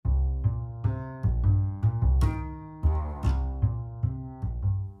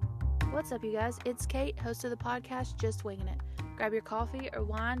What's up, you guys? It's Kate, host of the podcast Just Winging It. Grab your coffee or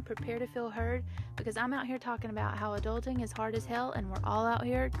wine, prepare to feel heard, because I'm out here talking about how adulting is hard as hell and we're all out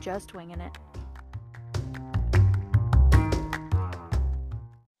here just winging it.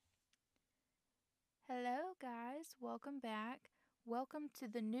 Hello, guys. Welcome back. Welcome to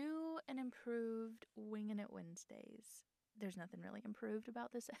the new and improved Winging It Wednesdays. There's nothing really improved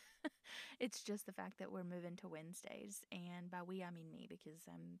about this. It's just the fact that we're moving to Wednesdays, and by we I mean me, because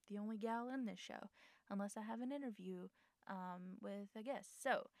I'm the only gal in this show, unless I have an interview with a guest.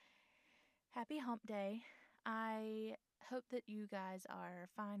 So, happy hump day. I hope that you guys are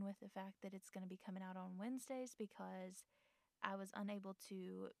fine with the fact that it's going to be coming out on Wednesdays, because I was unable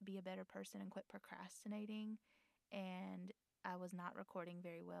to be a better person and quit procrastinating, and I was not recording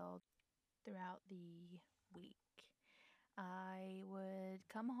very well throughout the week. I would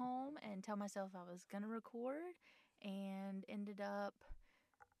come home and tell myself I was going to record and ended up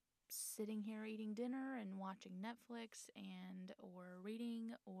sitting here eating dinner and watching Netflix or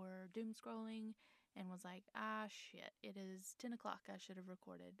reading or doom scrolling, and was like, shit, it is 10 o'clock. I should have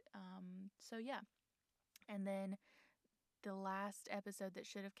recorded. So yeah. And then the last episode that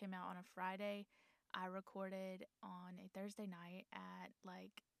should have came out on a Friday, I recorded on a Thursday night at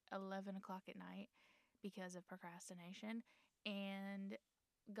like 11 o'clock at night because of procrastination, and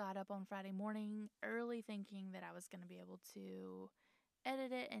got up on Friday morning early thinking that I was going to be able to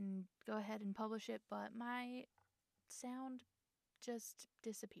edit it and go ahead and publish it, but my sound just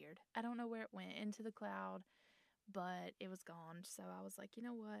disappeared. I don't know where it went, into the cloud, but it was gone. So I was like, you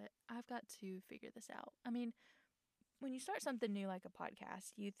know what? I've got to figure this out. I mean, when you start something new like a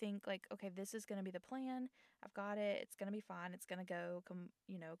podcast, you think like, okay, this is going to be the plan. I've got it. It's going to be fine. It's going to go,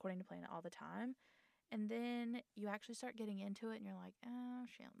 according to plan all the time. And then you actually start getting into it and you're like, oh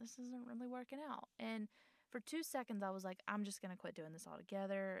shit, this isn't really working out. And for 2 seconds, I was like, I'm just going to quit doing this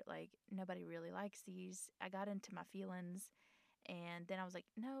altogether. Like, nobody really likes these. I got into my feelings. And then I was like,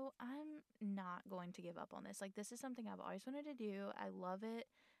 no, I'm not going to give up on this. Like, this is something I've always wanted to do. I love it.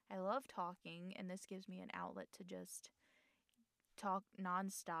 I love talking. And this gives me an outlet to just talk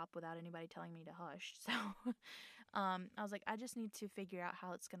nonstop without anybody telling me to hush. So I was like, I just need to figure out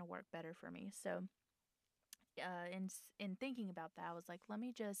how it's going to work better for me. So in thinking about that, I was like, let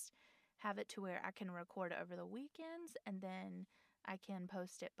me just have it to where I can record over the weekends, and then I can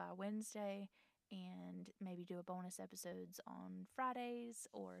post it by Wednesday, and maybe do a bonus episodes on Fridays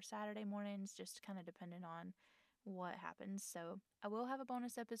or Saturday mornings, just kind of depending on what happens. So I will have a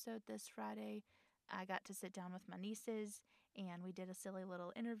bonus episode this Friday. I got to sit down with my nieces and we did a silly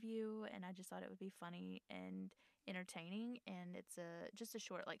little interview, and I just thought it would be funny and entertaining, and it's just a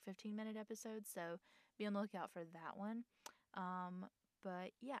short, like 15-minute episode, so be on the lookout for that one.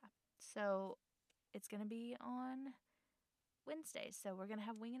 But yeah, so it's gonna be on Wednesdays, so we're gonna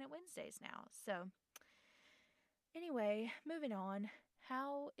have Winging It Wednesdays now. So anyway, moving on.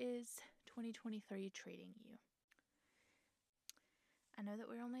 How is 2023 treating you? I know that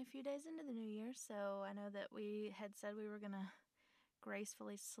we're only a few days into the new year, so I know that we had said we were gonna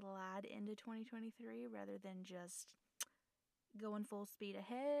gracefully slide into 2023 rather than just going full speed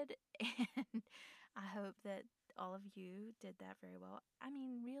ahead. And I hope that all of you did that very well. I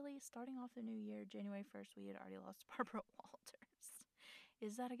mean, really, starting off the new year, January 1st, we had already lost Barbara Walters.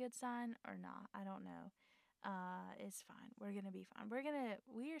 Is that a good sign or not? I don't know. It's fine. We're going to be fine.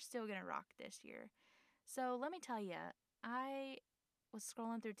 We are still going to rock this year. So let me tell you, I was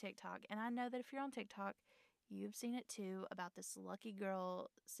scrolling through TikTok, and I know that if you're on TikTok, you've seen it too, about this lucky girl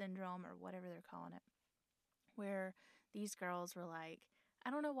syndrome, or whatever they're calling it, where these girls were like, I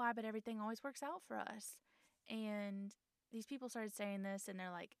don't know why, but everything always works out for us. And these people started saying this, and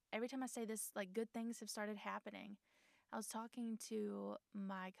they're like, every time I say this, like, good things have started happening. I was talking to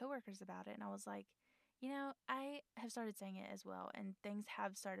my coworkers about it, and I was like, I have started saying it as well, and things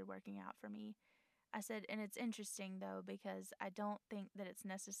have started working out for me. I said, and it's interesting though, because I don't think that it's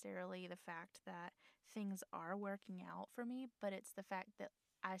necessarily the fact that things are working out for me, but it's the fact that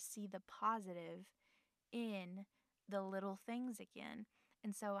I see the positive in the little things again.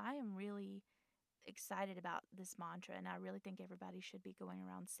 And so I am really excited about this mantra, and I really think everybody should be going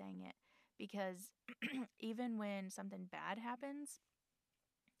around saying it, because even when something bad happens,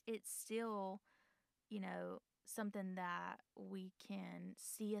 it's still, something that we can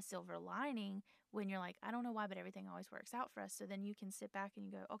see a silver lining when you're like, I don't know why, but everything always works out for us. So then you can sit back and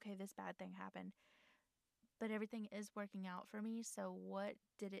you go, okay, this bad thing happened, but everything is working out for me. So what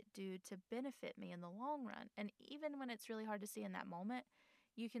did it do to benefit me in the long run? And even when it's really hard to see in that moment,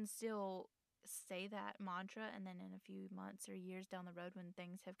 you can still say that mantra. And then in a few months or years down the road, when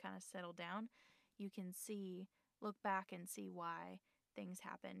things have kind of settled down, you can look back and see why things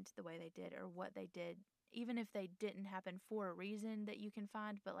happened the way they did or what they did, even if they didn't happen for a reason that you can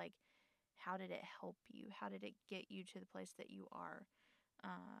find, but like, how did it help you? How did it get you to the place that you are?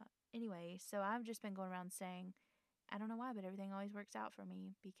 Anyway, so I've just been going around saying, I don't know why, but everything always works out for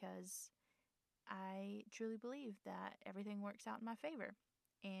me because I truly believe that everything works out in my favor.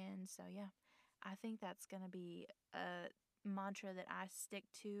 And so, yeah, I think that's going to be a mantra that I stick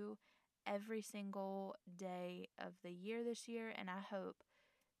to every single day of the year this year. And I hope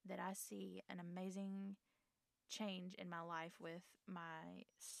that I see an amazing change in my life with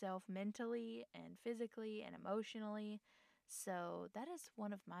myself mentally and physically and emotionally. So, that is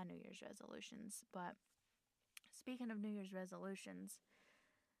one of my New Year's resolutions. But speaking of New Year's resolutions,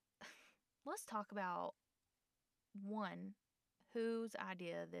 let's talk about one, whose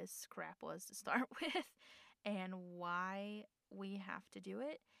idea this crap was to start with, and why we have to do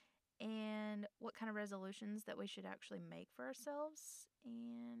it, and what kind of resolutions that we should actually make for ourselves.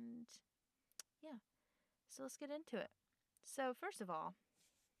 And yeah, so let's get into it. So, first of all,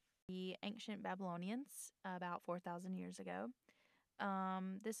 the ancient Babylonians, about 4,000 years ago.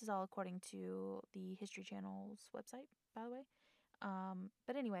 This is all according to the History Channel's website, by the way.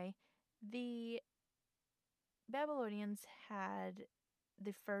 But anyway, the Babylonians had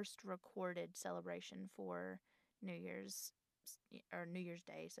the first recorded celebration for New Year's or New Year's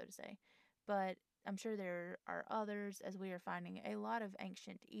Day, so to say. But I'm sure there are others, as we are finding a lot of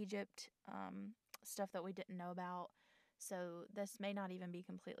ancient Egypt stuff that we didn't know about. So this may not even be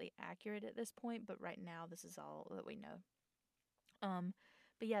completely accurate at this point, but right now this is all that we know.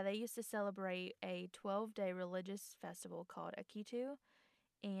 But yeah, they used to celebrate a 12-day religious festival called Akitu,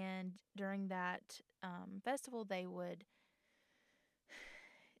 and during that festival, they would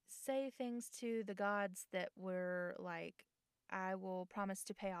say things to the gods that were like, I will promise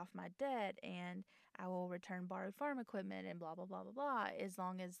to pay off my debt, and I will return borrowed farm equipment, and blah, blah, blah, blah, blah, as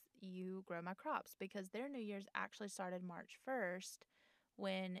long as you grow my crops. Because their New Year's actually started March 1st,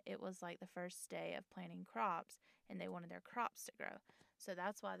 when it was like the first day of planting crops, and they wanted their crops to grow. So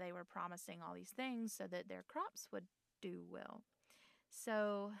that's why they were promising all these things, so that their crops would do well.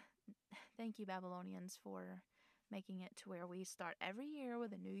 So thank you, Babylonians, for making it to where we start every year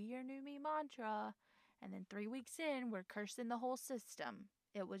with a New Year, New Me mantra, and then 3 weeks in, we're cursing the whole system.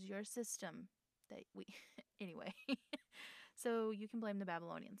 It was your system that we... Anyway, so you can blame the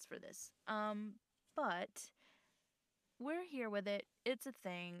Babylonians for this. But we're here with it. It's a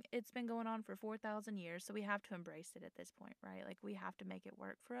thing. It's been going on for 4,000 years, so we have to embrace it at this point, right? Like, we have to make it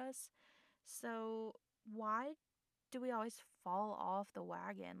work for us. So why do we always fall off the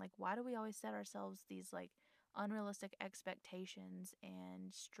wagon? Like, why do we always set ourselves these, like, unrealistic expectations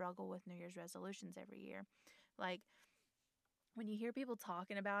and struggle with New Year's resolutions every year? Like, when you hear people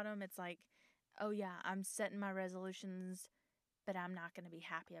talking about them, it's like, oh yeah, I'm setting my resolutions, but I'm not going to be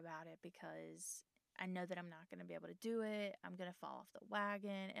happy about it because I know that I'm not going to be able to do it. I'm going to fall off the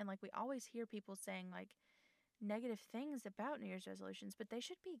wagon. And like, we always hear people saying like negative things about New Year's resolutions, but they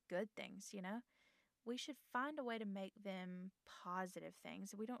should be good things, you know? We should find a way to make them positive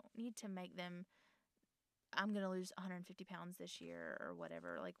things. We don't need to make them, I'm going to lose 150 pounds this year or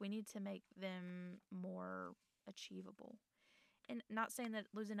whatever. Like, we need to make them more achievable. And not saying that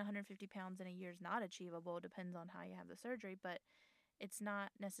losing 150 pounds in a year is not achievable. It depends on how you have the surgery, but it's not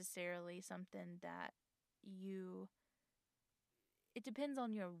necessarily something that it depends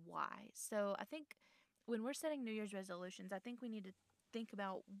on your why. So I think when we're setting New Year's resolutions, I think we need to think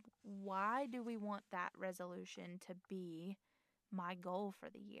about, why do we want that resolution to be my goal for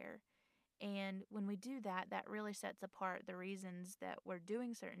the year? And when we do that, that really sets apart the reasons that we're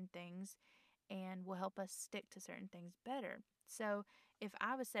doing certain things and will help us stick to certain things better. So if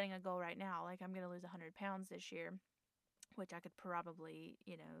I was setting a goal right now, like I'm going to lose 100 pounds this year, which I could probably,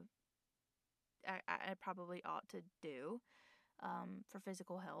 I probably ought to do for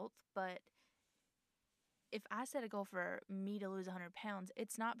physical health. But if I set a goal for me to lose 100 pounds,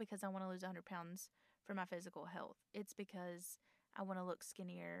 it's not because I want to lose 100 pounds for my physical health. It's because I want to look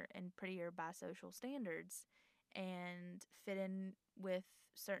skinnier and prettier by social standards and fit in with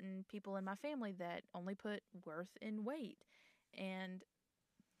certain people in my family that only put worth in weight. And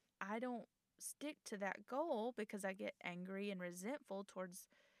I don't stick to that goal because I get angry and resentful towards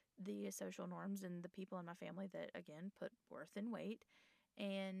the social norms and the people in my family that, again, put worth in weight.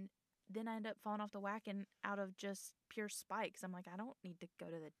 And then I end up falling off the wagon out of just pure spite, 'cause I'm like, I don't need to go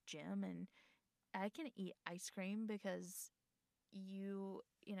to the gym, and I can eat ice cream because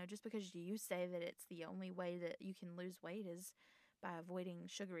just because you say that it's the only way that you can lose weight is by avoiding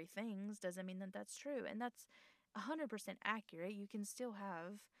sugary things, doesn't mean that that's true. And that's 100% accurate. You can still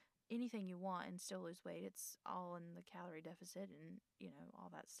have anything you want and still lose weight. It's all in the calorie deficit and,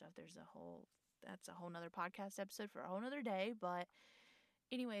 all that stuff. That's a whole nother podcast episode for a whole nother day. But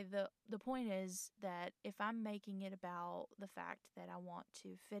anyway, the point is that if I'm making it about the fact that I want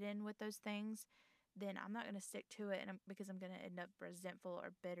to fit in with those things, then I'm not going to stick to it, because I'm going to end up resentful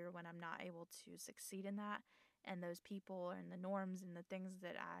or bitter when I'm not able to succeed in that. And those people and the norms and the things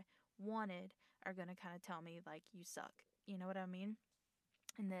that I wanted are going to kind of tell me, like, you suck. You know what I mean?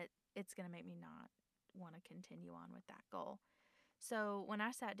 And that it's going to make me not want to continue on with that goal. So when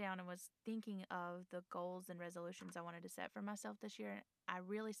I sat down and was thinking of the goals and resolutions I wanted to set for myself this year, I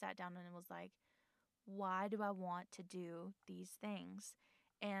really sat down and was like, why do I want to do these things?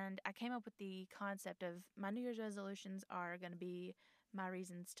 And I came up with the concept of my New Year's resolutions are going to be my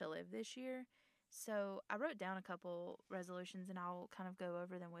reasons to live this year. So I wrote down a couple resolutions and I'll kind of go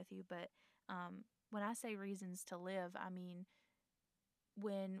over them with you. But when I say reasons to live, I mean,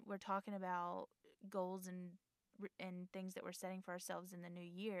 when we're talking about goals and things that we're setting for ourselves in the new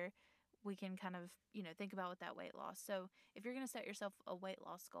year, we can kind of, think about with that weight loss. So if you're going to set yourself a weight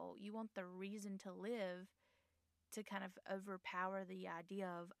loss goal, you want the reason to live to kind of overpower the idea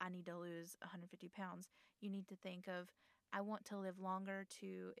of I need to lose 150 pounds. You need to think of I want to live longer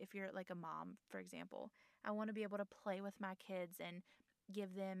if you're like a mom, for example, I want to be able to play with my kids and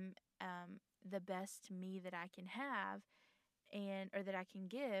give them the best me that I can have or that I can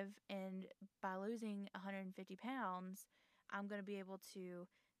give. And by losing 150 pounds, I'm going to be able to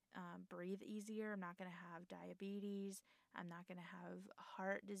breathe easier. I'm not going to have diabetes. I'm not going to have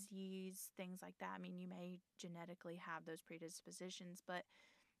heart disease, things like that. I mean, you may genetically have those predispositions, but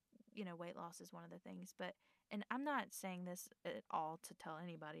weight loss is one of the things. And I'm not saying this at all to tell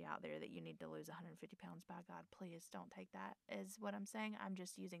anybody out there that you need to lose 150 pounds. By God, please don't take that as what I'm saying. I'm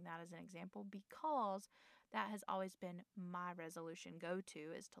just using that as an example because that has always been my resolution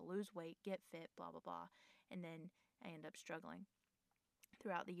go-to is to lose weight, get fit, blah, blah, blah. And then I end up struggling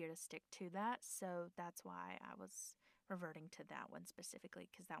throughout the year to stick to that. So that's why I was reverting to that one specifically,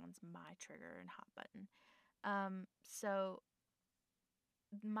 because that one's my trigger and hot button. So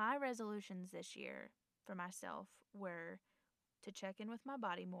my resolutions this year for myself were to check in with my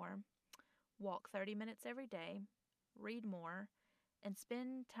body more, walk 30 minutes every day, read more, and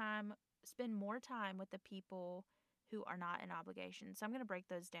spend more time with the people who are not in obligation. So I'm going to break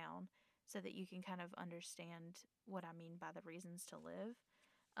those down so that you can kind of understand what I mean by the reasons to live.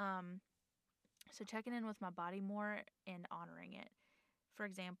 So checking in with my body more and honoring it. For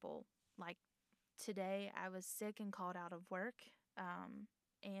example, like today I was sick and called out of work.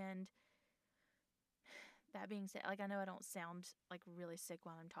 And that being said, like I know I don't sound like really sick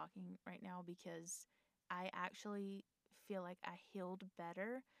while I'm talking right now because I actually feel like I healed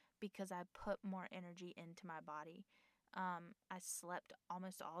better because I put more energy into my body. I slept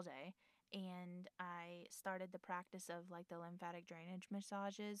almost all day and I started the practice of like the lymphatic drainage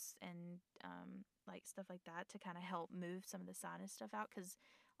massages and like stuff like that to kind of help move some of the sinus stuff out because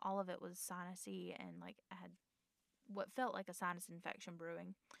all of it was sinusy and like I had what felt like a sinus infection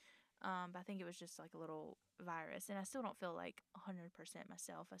brewing. But I think it was just like a little virus. And I still don't feel like 100%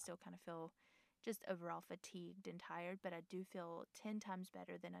 myself. I still kind of feel just overall fatigued and tired, but I do feel 10 times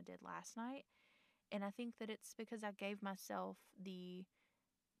better than I did last night. And I think that it's because I gave myself the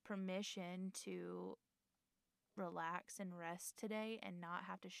permission to relax and rest today and not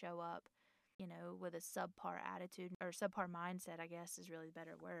have to show up, with a subpar attitude or subpar mindset, I guess is really the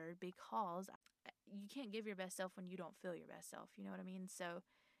better word, because you can't give your best self when you don't feel your best self. You know what I mean? So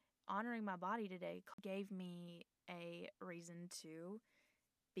honoring my body today gave me a reason to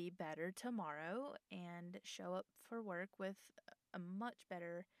be better tomorrow and show up for work with a much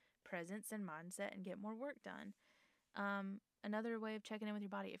better presence and mindset and get more work done. Another way of checking in with your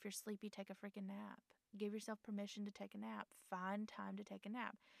body, if you're sleepy, take a freaking nap. Give yourself permission to take a nap. Find time to take a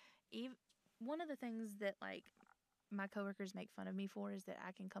nap. One of the things that like my coworkers make fun of me for is that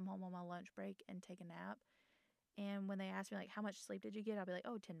I can come home on my lunch break and take a nap. And when they ask me, like, how much sleep did you get? I'll be like,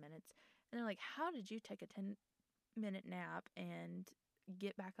 10 minutes. And they're like, how did you take a 10-minute nap and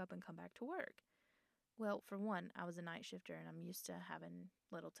get back up and come back to work? Well, for one, I was a night shifter and I'm used to having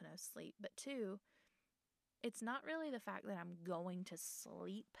little to no sleep. But two, it's not really the fact that I'm going to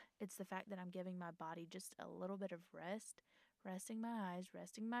sleep. It's the fact that I'm giving my body just a little bit of rest, resting my eyes,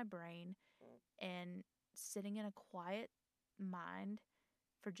 resting my brain, and sitting in a quiet mind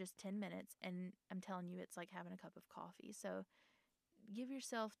for just 10 minutes. And I'm telling you, it's like having a cup of coffee. So give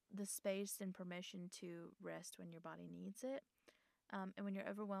yourself the space and permission to rest when your body needs it. And when you're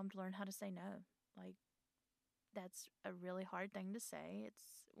overwhelmed, learn how to say no. Like, that's a really hard thing to say. It's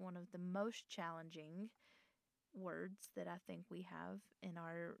one of the most challenging words that I think we have in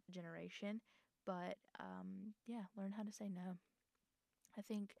our generation. But yeah, learn how to say no. I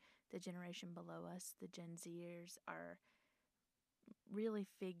think the generation below us, the Gen Zers, are really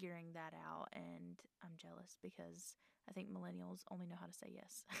figuring that out, and I'm jealous because I think millennials only know how to say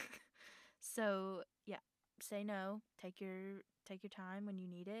yes. So yeah, say no. Take your time when you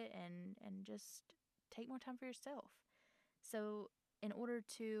need it, and just take more time for yourself. So in order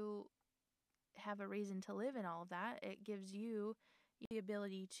to have a reason to live in all of that, it gives you the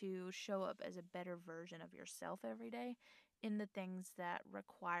ability to show up as a better version of yourself every day in the things that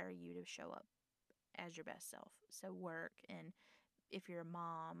require you to show up as your best self. So work, and if you're a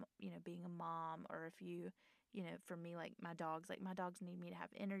mom, being a mom, or if for me, like my dogs need me to have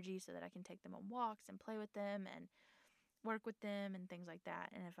energy so that I can take them on walks and play with them and work with them and things like that.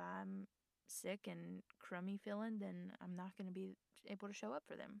 And if I'm sick and crummy feeling, then I'm not going to be able to show up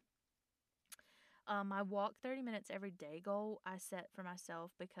for them. My walk 30 minutes every day goal I set for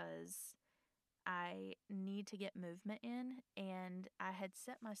myself because I need to get movement in, and I had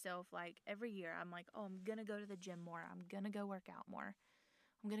set myself, like, every year I'm like, oh, I'm going to go to the gym more. I'm going to go work out more.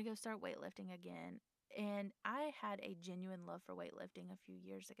 I'm going to go start weightlifting again. And I had a genuine love for weightlifting a few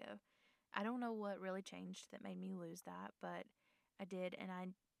years ago. I don't know what really changed that made me lose that, but I did. And I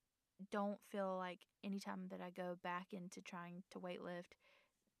don't feel like anytime that I go back into trying to weightlift,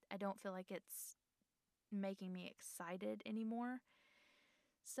 I don't feel like it's making me excited anymore.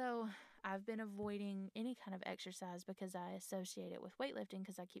 So I've been avoiding any kind of exercise because I associate it with weightlifting,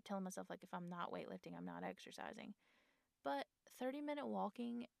 because I keep telling myself, like, if I'm not weightlifting, I'm not exercising. But 30-minute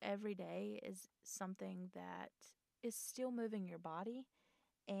walking every day is something that is still moving your body,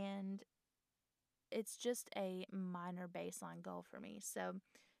 and it's just a minor baseline goal for me. So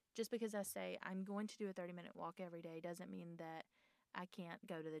just because I say I'm going to do a 30-minute walk every day doesn't mean that I can't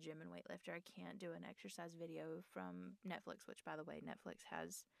go to the gym and weightlift, or I can't do an exercise video from Netflix, which, by the way, Netflix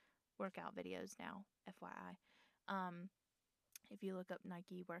has workout videos now, FYI. If you look up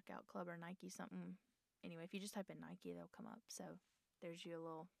Nike Workout Club or Nike something, anyway, if you just type in Nike, they'll come up. So there's your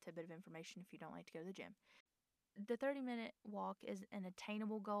little tidbit of information if you don't like to go to the gym. The 30-minute walk is an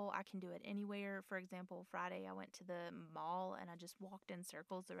attainable goal. I can do it anywhere. For example, Friday I went to the mall and I just walked in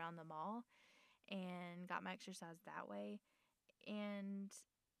circles around the mall and got my exercise that way. And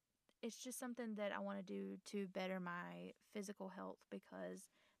it's just something that I want to do to better my physical health, because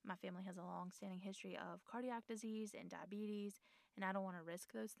my family has a long-standing history of cardiac disease and diabetes, and I don't want to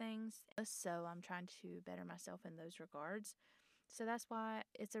risk those things. So I'm trying to better myself in those regards. So that's why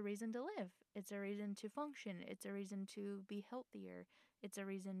it's a reason to live. It's a reason to function. It's a reason to be healthier. It's a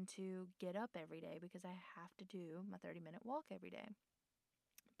reason to get up every day, because I have to do my 30-minute walk every day.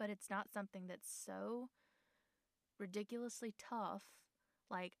 But it's not something that's so ridiculously tough,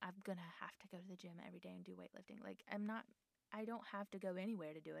 like I'm gonna have to go to the gym every day and do weightlifting. Like, I don't have to go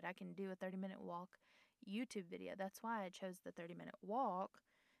anywhere to do it. I can do a 30-minute walk YouTube video. That's why I chose the 30-minute walk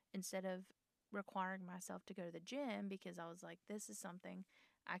instead of requiring myself to go to the gym, because I was like, this is something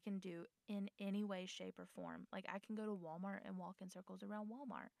I can do in any way, shape, or form. Like, I can go to Walmart and walk in circles around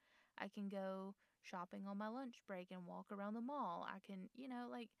Walmart. I can go shopping on my lunch break and walk around the mall. I can,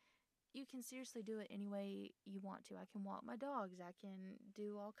 like, you can seriously do it any way you want to. I can walk my dogs. I can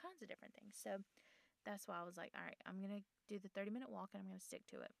do all kinds of different things. So that's why I was like, all right, I'm going to do the 30-minute walk and I'm going to stick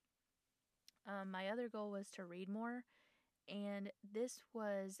to it. My other goal was to read more, and this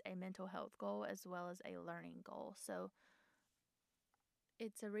was a mental health goal as well as a learning goal. So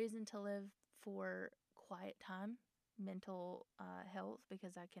it's a reason to live for quiet time, mental health,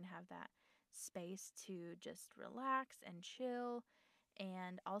 because I can have that space to just relax and chill.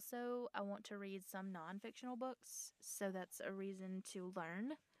 And also, I want to read some non-fictional books, so that's a reason to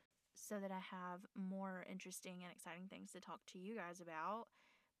learn, so that I have more interesting and exciting things to talk to you guys about.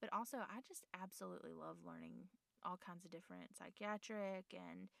 But also, I just absolutely love learning all kinds of different psychiatric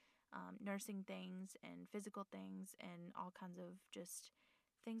and nursing things and physical things, and all kinds of just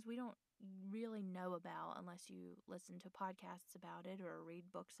things we don't really know about unless you listen to podcasts about it or read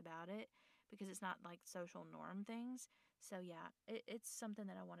books about it, because it's not like social norm things. So yeah, it's something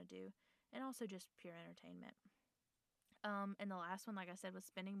that I want to do, and also just pure entertainment. And the last one, like I said, was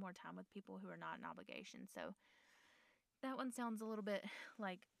spending more time with people who are not an obligation. So that one sounds a little bit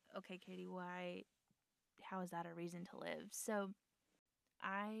like, okay, Katie, how is that a reason to live? So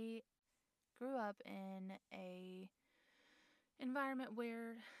I grew up in a environment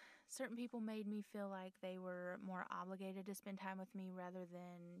where certain people made me feel like they were more obligated to spend time with me rather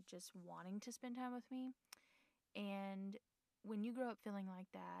than just wanting to spend time with me. And when you grow up feeling like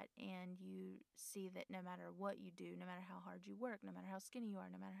that, and you see that no matter what you do, no matter how hard you work, no matter how skinny you are,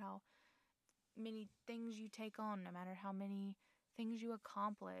 no matter how many things you take on, no matter how many things you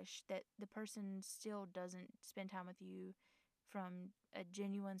accomplish, that the person still doesn't spend time with you from a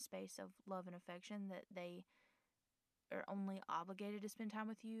genuine space of love and affection, that they are only obligated to spend time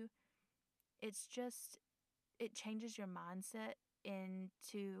with you, it's just, it changes your mindset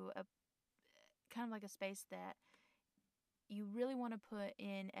into a kind of like a space that you really want to put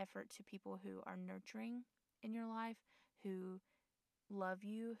in effort to people who are nurturing in your life, who love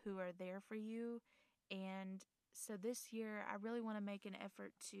you, who are there for you. And so this year, I really want to make an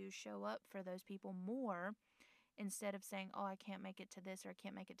effort to show up for those people more, instead of saying, oh, I can't make it to this or I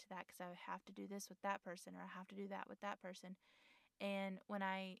can't make it to that because I have to do this with that person or I have to do that with that person. And when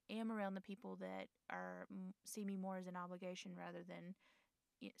I am around the people that are see me more as an obligation rather than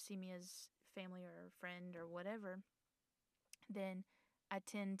see me as family or friend or whatever, then I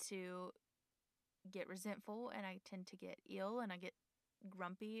tend to get resentful and I tend to get ill and I get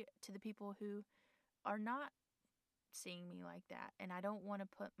grumpy to the people who are not seeing me like that. And I don't want to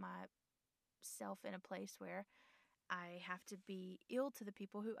put myself in a place where I have to be ill to the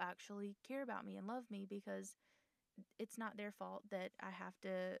people who actually care about me and love me, because it's not their fault that I have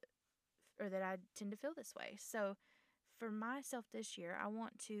to, or that I tend to feel this way. So for myself this year, I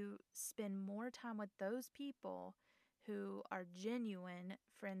want to spend more time with those people who are genuine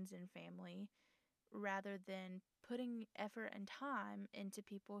friends and family, rather than putting effort and time into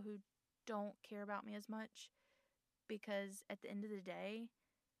people who don't care about me as much. Because at the end of the day,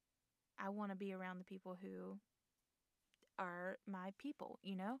 I want to be around the people who are my people,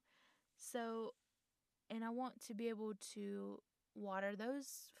 you know? So, and I want to be able to water those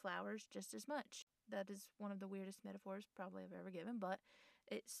flowers just as much. That is one of the weirdest metaphors probably I've ever given, but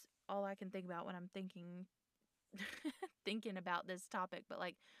it's all I can think about when I'm thinking thinking about this topic. But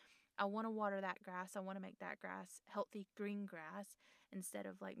like, I want to water that grass. I want to make that grass healthy green grass, instead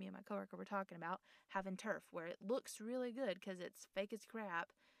of, like me and my coworker were talking about, having turf where it looks really good because it's fake as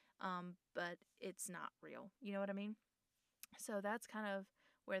crap, but it's not real. You know what I mean? So that's kind of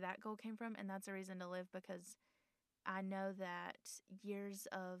where that goal came from, and that's a reason to live, because I know that years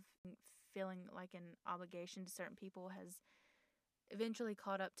of feeling like an obligation to certain people has eventually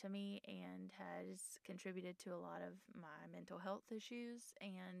caught up to me and has contributed to a lot of my mental health issues.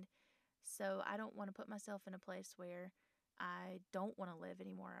 And so I don't want to put myself in a place where I don't want to live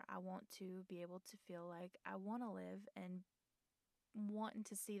anymore. I want to be able to feel like I want to live, and wanting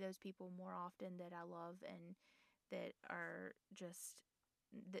to see those people more often that I love and that are just,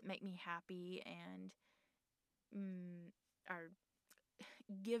 that make me happy and are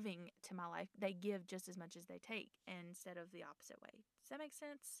giving to my life. They give just as much as they take, instead of the opposite way. Does that make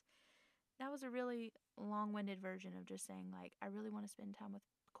sense? That was a really long-winded version of just saying, like, I really want to spend time with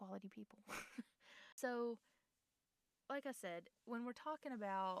quality people. So, like I said, when we're talking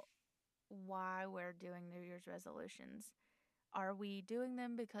about why we're doing New Year's resolutions, are we doing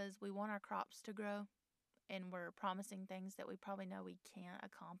them because we want our crops to grow and we're promising things that we probably know we can't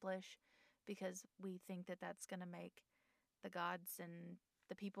accomplish because we think that that's going to make the gods and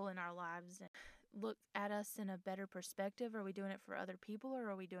the people in our lives look at us in a better perspective? Are we doing it for other people, or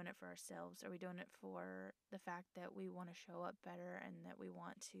are we doing it for ourselves? Are we doing it for the fact that we want to show up better and that we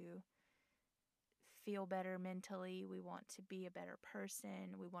want to feel better mentally? We want to be a better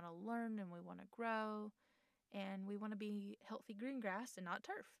person. We want to learn and we want to grow, and we want to be healthy green grass and not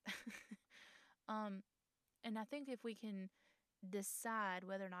turf. um, and I think if we can decide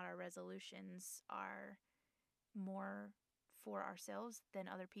whether or not our resolutions are more for ourselves than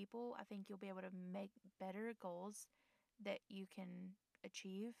other people, I think you'll be able to make better goals that you can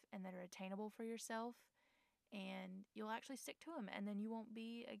achieve and that are attainable for yourself, and you'll actually stick to them. And then you won't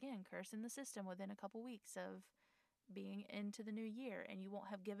be, again, cursing the system within a couple weeks of being into the new year, and you won't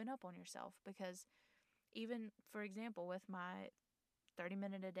have given up on yourself. Because even, for example, with my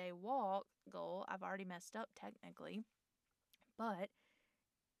 30-minute a day walk goal, I've already messed up technically, but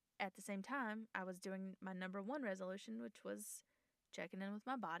at the same time, I was doing my number one resolution, which was checking in with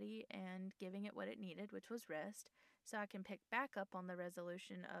my body and giving it what it needed, which was rest. So I can pick back up on the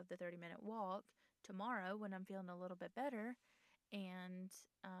resolution of the 30-minute walk tomorrow when I'm feeling a little bit better. And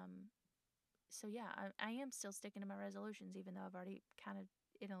so, yeah, I am still sticking to my resolutions, even though I've already kind of,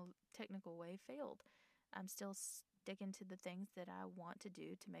 in a technical way, failed. I'm still sticking to the things that I want to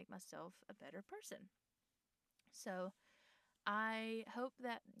do to make myself a better person. So I hope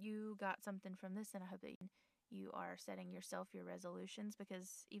that you got something from this, and I hope that you are setting yourself your resolutions,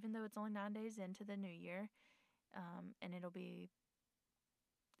 because even though it's only 9 days into the new year, and it'll be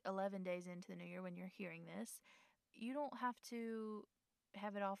 11 days into the new year when you're hearing this, you don't have to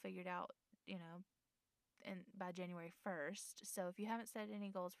have it all figured out, and by January 1st. So if you haven't set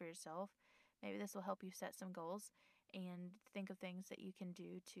any goals for yourself, maybe this will help you set some goals and think of things that you can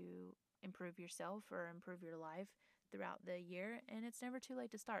do to improve yourself or improve your life throughout the year. And it's never too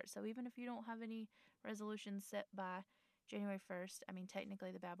late to start. So even if you don't have any resolutions set by January 1st, I mean,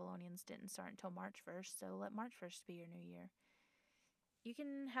 technically the Babylonians didn't start until March 1st, so let March 1st be your new year. You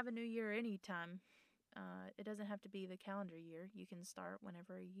can have a new year anytime. It doesn't have to be the calendar year. You can start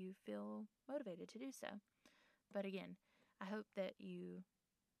whenever you feel motivated to do so. But again, I hope that you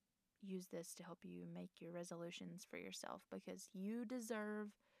use this to help you make your resolutions for yourself, because you deserve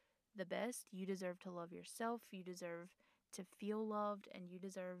the best. You deserve to love yourself. You deserve to feel loved, and you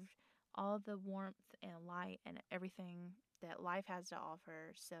deserve all the warmth and light and everything that life has to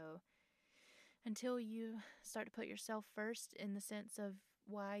offer. So until you start to put yourself first in the sense of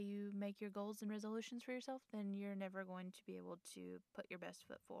why you make your goals and resolutions for yourself, then you're never going to be able to put your best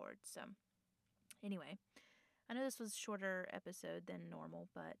foot forward. So anyway, I know this was a shorter episode than normal,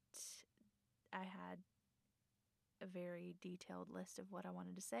 but I had a very detailed list of what I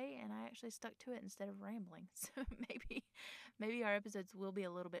wanted to say, and I actually stuck to it instead of rambling. So maybe our episodes will be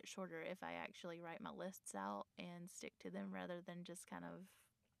a little bit shorter if I actually write my lists out and stick to them, rather than just kind of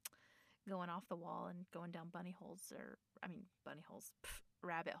going off the wall and going down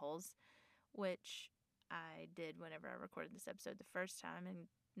rabbit holes, which I did whenever I recorded this episode the first time and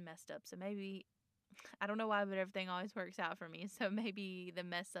messed up. So maybe, I don't know why, but everything always works out for me. So maybe the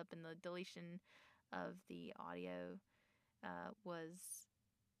mess up and the deletion of the audio was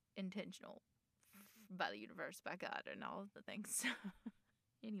intentional by the universe, by God, and all of the things.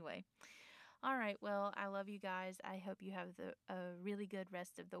 Anyway, all right. Well, I love you guys. I hope you have a really good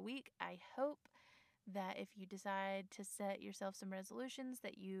rest of the week. I hope that if you decide to set yourself some resolutions,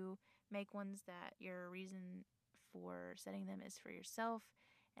 that you make ones that your reason for setting them is for yourself.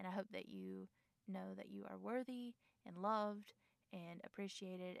 And I hope that you know that you are worthy and loved and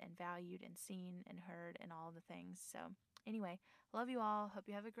appreciated and valued and seen and heard and all the things. So anyway, love you all. Hope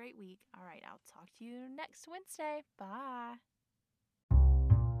you have a great week. All right, I'll talk to you next Wednesday. Bye.